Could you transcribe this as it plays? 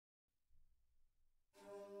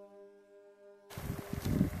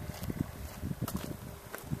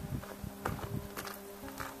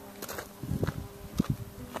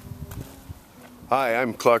Hi,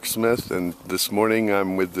 I'm Clark Smith, and this morning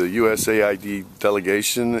I'm with the USAID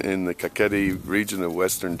delegation in the Kakheti region of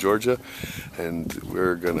western Georgia, and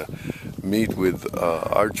we're going to meet with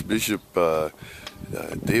Archibishop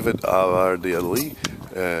Davit Alaverdeli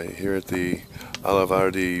here at the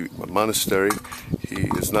Alaverdi Monastery. He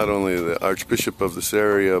is not only the Archbishop of this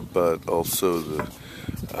area, but also the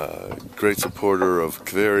great supporter of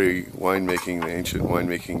qvevris winemaking, the ancient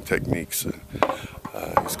winemaking techniques.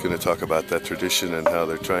 He's going to talk about that tradition and how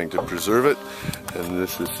they're trying to preserve it. And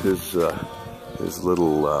this is his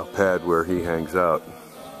little pad where he hangs out.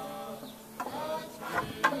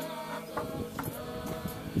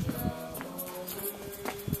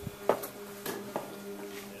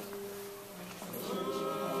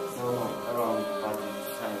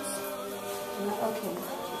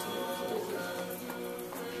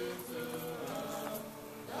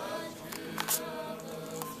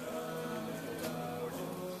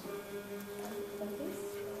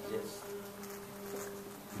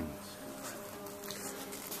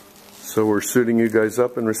 So we're suiting you guys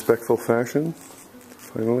up in respectful fashion,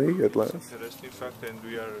 finally, at last. Interesting fact, and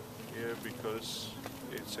we are here because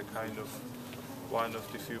it's a kind of one of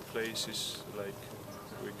the few places like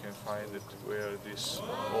we can find it where these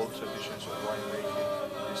old traditions of winemaking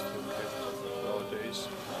is still kept nowadays.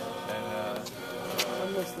 And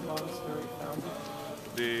when was the monastery founded?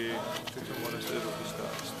 The monastery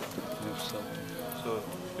So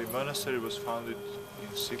the monastery was founded in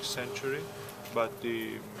 6th century. But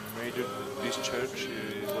this church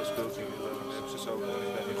was built in 11th century.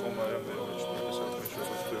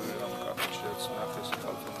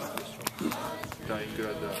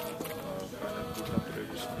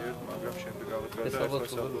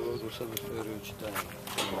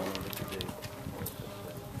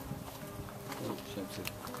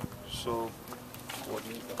 So what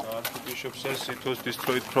the Archbishop says, it was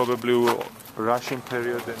destroyed probably Russian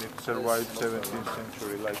period, and it survived 17th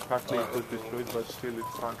century. Like partly it was destroyed, but still it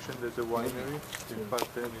functioned as a winery. In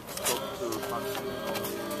fact, then it stopped functioning.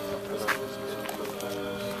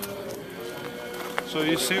 So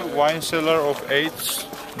you see, wine cellar of 8th,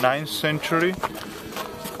 9th century.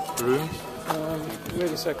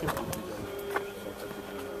 Wait a second.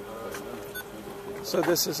 So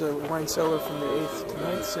this is a wine cellar from the 8th to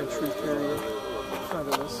 9th century period. In front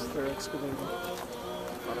of us, they're excavating.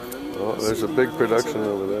 Oh, there's a big production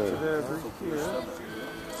over there.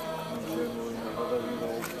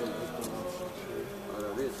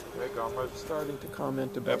 Starting to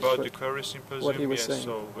comment about the qvevris symposium. What he was yes, saying.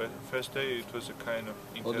 so first day it was a kind of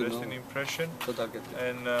interesting impression,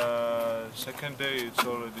 and second day it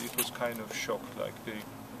was kind of shock,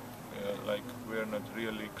 like we're not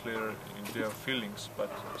really clear in their feelings, but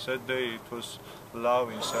third day it was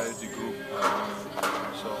love inside the group.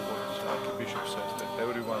 So what the Archbishop says, that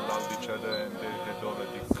everyone loved each other and they had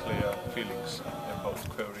already clear feelings about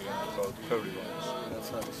qvevri and about qvevri wines.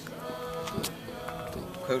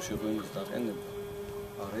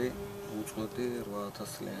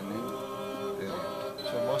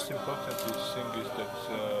 So most important thing is that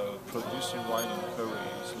producing wine in qvevri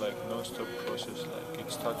is like non-stop process. Like it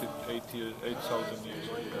started 8,000 years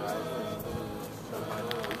ago.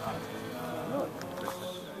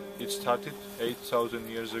 It started 8,000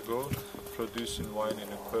 years ago, producing wine in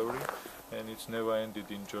a qvevri, and it's never ended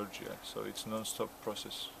in Georgia. So it's non-stop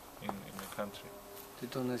process in the country.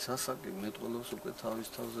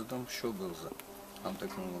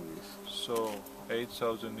 So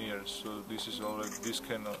 8,000 years. So this is already. This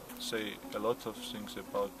can say a lot of things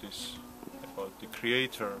about this, about the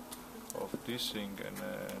creator of this thing, and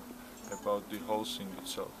about the whole thing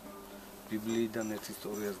itself.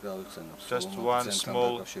 Just one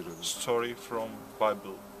small story from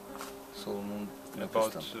Bible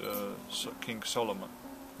about King Solomon.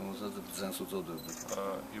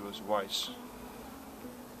 He was wise.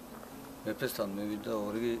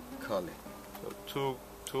 So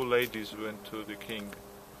two ladies went to the king.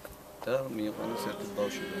 And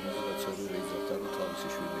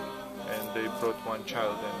they brought one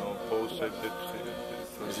child, and both said that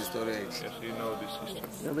yes, you know this history.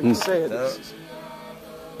 Nobody can say it.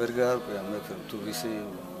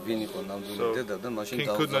 So king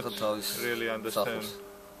could not really understand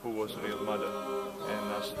who was real mother,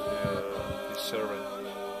 and asked his servant.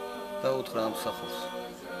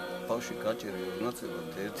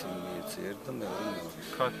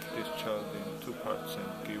 Cut this child in 2 parts and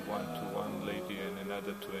give one to one lady and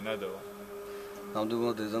another to another one.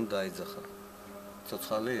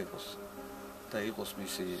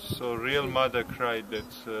 So real mother cried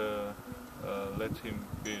that let him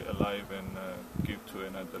be alive and give to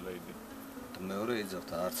another lady.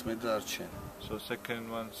 So second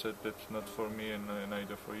one said that's not for me and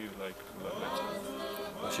neither for you. Like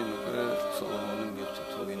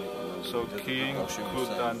so king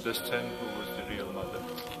could understand who was the real mother.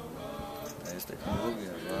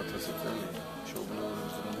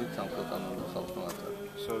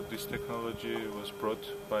 So this technology was brought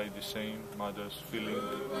by the same mothers feeling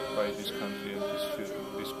by this country and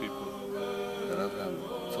these people.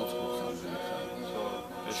 So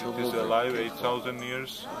as it is alive 8,000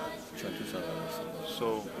 years,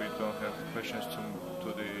 so we don't have questions to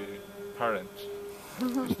the parent.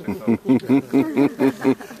 This technology.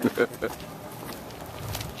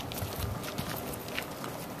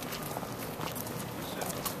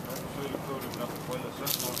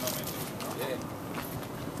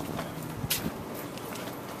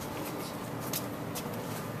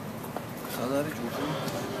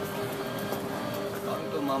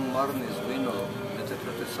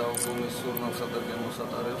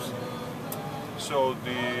 So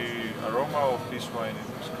the aroma of this wine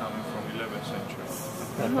is coming from 11th century.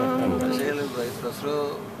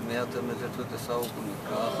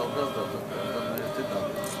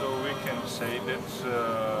 So we can say that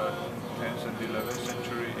 10th and 11th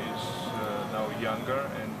century is now younger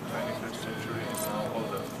and 21st century is now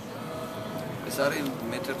older.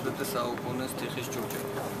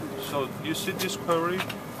 So you see this quarry?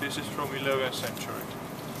 This is from 11th century.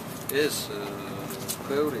 Yes,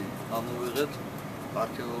 quarry.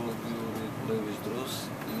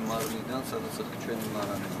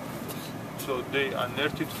 So they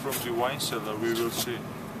unearthed it from the wine cellar. We will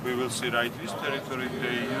see right this territory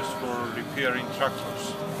they used for repairing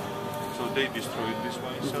tractors. So they destroyed this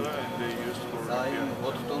wine cellar and they used for repairing.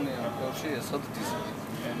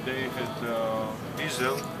 And they had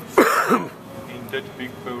diesel in that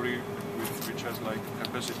big quarry which has like a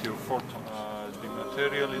capacity of 4 tons. The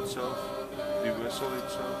material itself, the vessel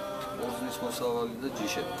itself, and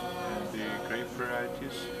the grape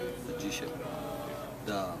varieties,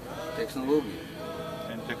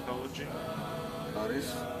 and technology is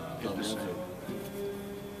the same.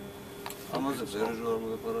 So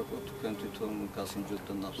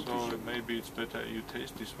maybe it's better you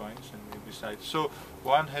taste these wines and you decide. So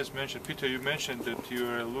one has mentioned, Peter, you mentioned that you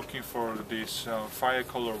are looking for these fire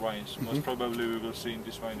color wines. Most probably we will see in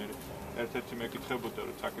this winery. ერთ-ერთი მეკითხებოდა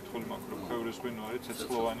რომ საკითხული მაქვს რომ ქვევრის ღვინო არის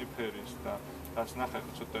ცეცხლოვანი ფერის და რაც ნახეთ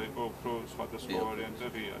ცოტა იყო უფრო სხვადასხვა ვარიანტი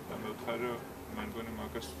ღია და მე ვთხარი რომ მე მგონი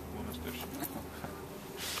მაგას მონასტერში.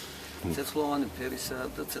 ცეცხლოვანი ფერისა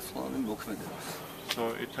და ცეცხლოვანი მოქმედებას. So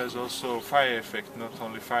it has also fire effect, not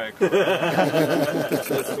only fire color.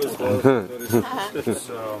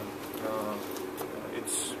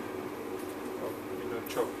 It's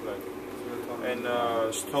chopped like. And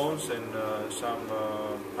stones and some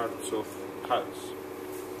parts of huts,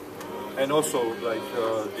 and also like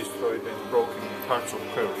destroyed and broken parts of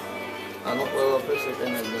quarry.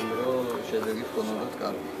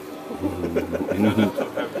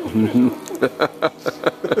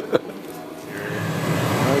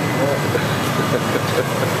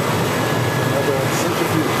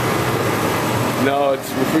 No, it's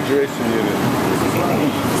refrigeration unit.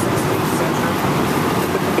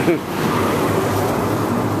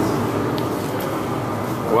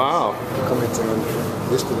 Wow.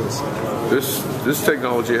 This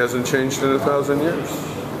technology hasn't changed in 1,000 years.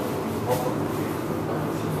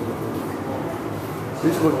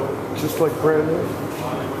 These look just like brand new.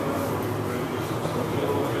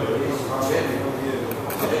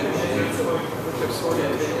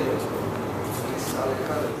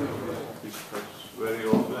 Very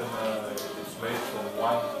often it's made from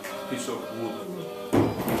one piece of wood.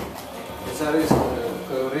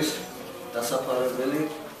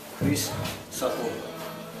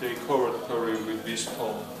 They covered curry with this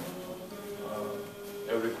stone.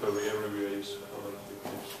 Every curry everywhere is covered with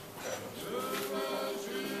this kind of stuff.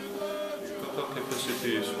 The total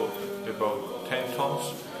capacity is what? About 10 tons.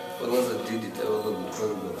 The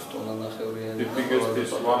biggest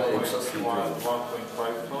is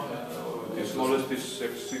 1.5 tons. The smallest is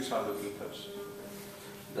 600 liters.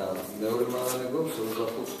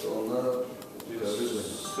 The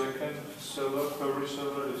second cellar, curry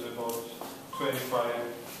cellar, is about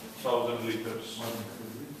 25,000 liters.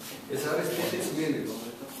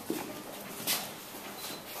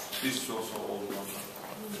 This is also old one.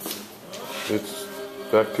 It's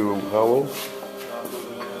back to how old?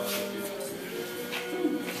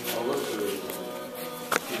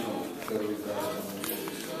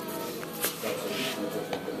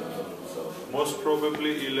 Most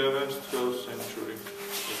probably 11th, 12th century.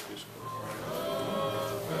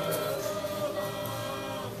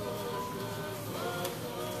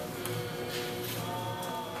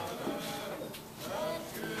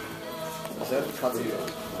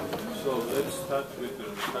 So let's start with the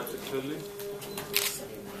Kakheti.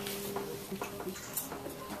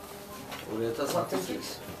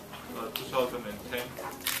 2010.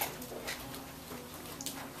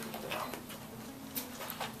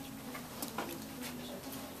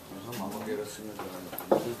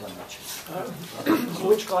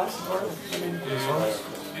 Which glass is part of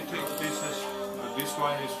This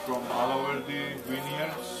one is from Alaverdi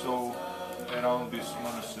vineyard, so around this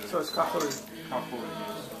monastery. So it's Kakheti. Kakheti,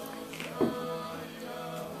 yes.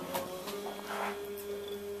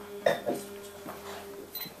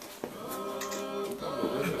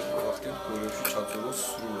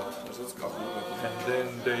 And then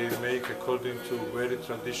they make according to very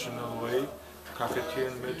traditional way,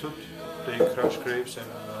 Kakhetian method. They crush grapes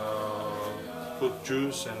and put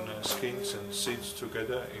juice and skins and seeds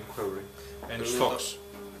together in qvevri and stocks.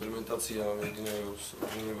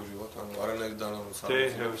 They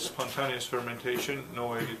have spontaneous fermentation,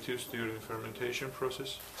 no additives during fermentation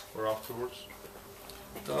process or afterwards.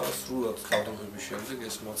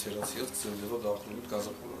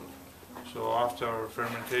 So after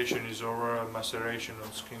fermentation is over, maceration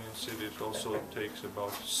on skin and seed, it also takes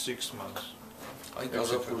about 6 months.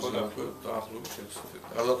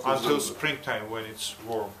 Until springtime when it's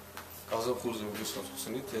warm.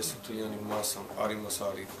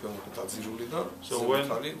 So when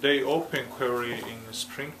they open qvevri in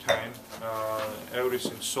springtime,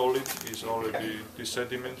 everything solid is already, the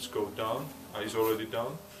sediments go down, is already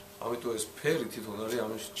down. So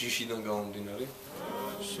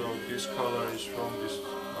this color is from this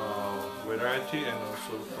variety and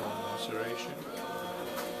also from maceration.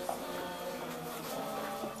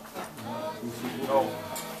 No.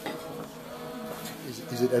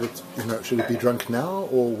 Is it at its, should it be drunk now,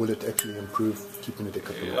 or will it actually improve keeping it a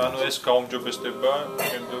couple of months? ეს გაუმჯობესდება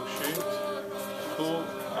შემდგომში თუ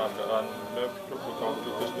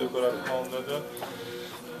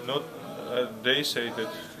not they say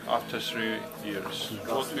that after 3 years.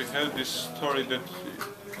 What we have this story that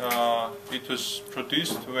it was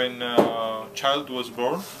produced when child was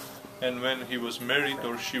born, and when he was married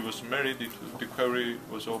or she was married, the qvevri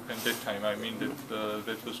was open that time. I mean that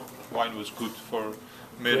wine was good for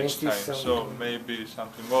marriage time, so maybe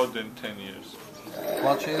something more than 10 years.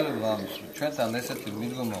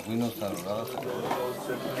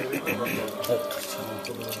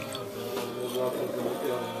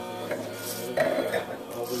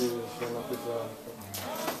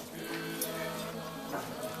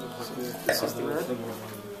 This is the red.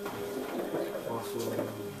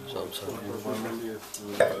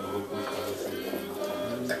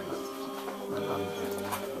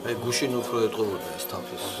 გუშინ უფრო ეტყობოდა ეს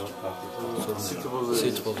თაფლს.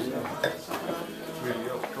 სიტყვა.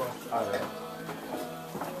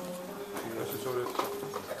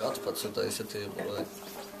 კაცბა ცოტა ისეთი იყო რა.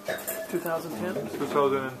 2010?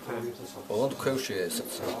 2010. ოღონდ qvevriში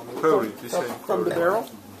ესაც. qvevri, this is from the barrel?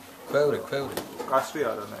 qvevri. Qvevri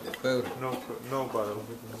არა, qvevri. No barrel.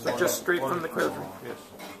 So just straight from the qvevri? Yes.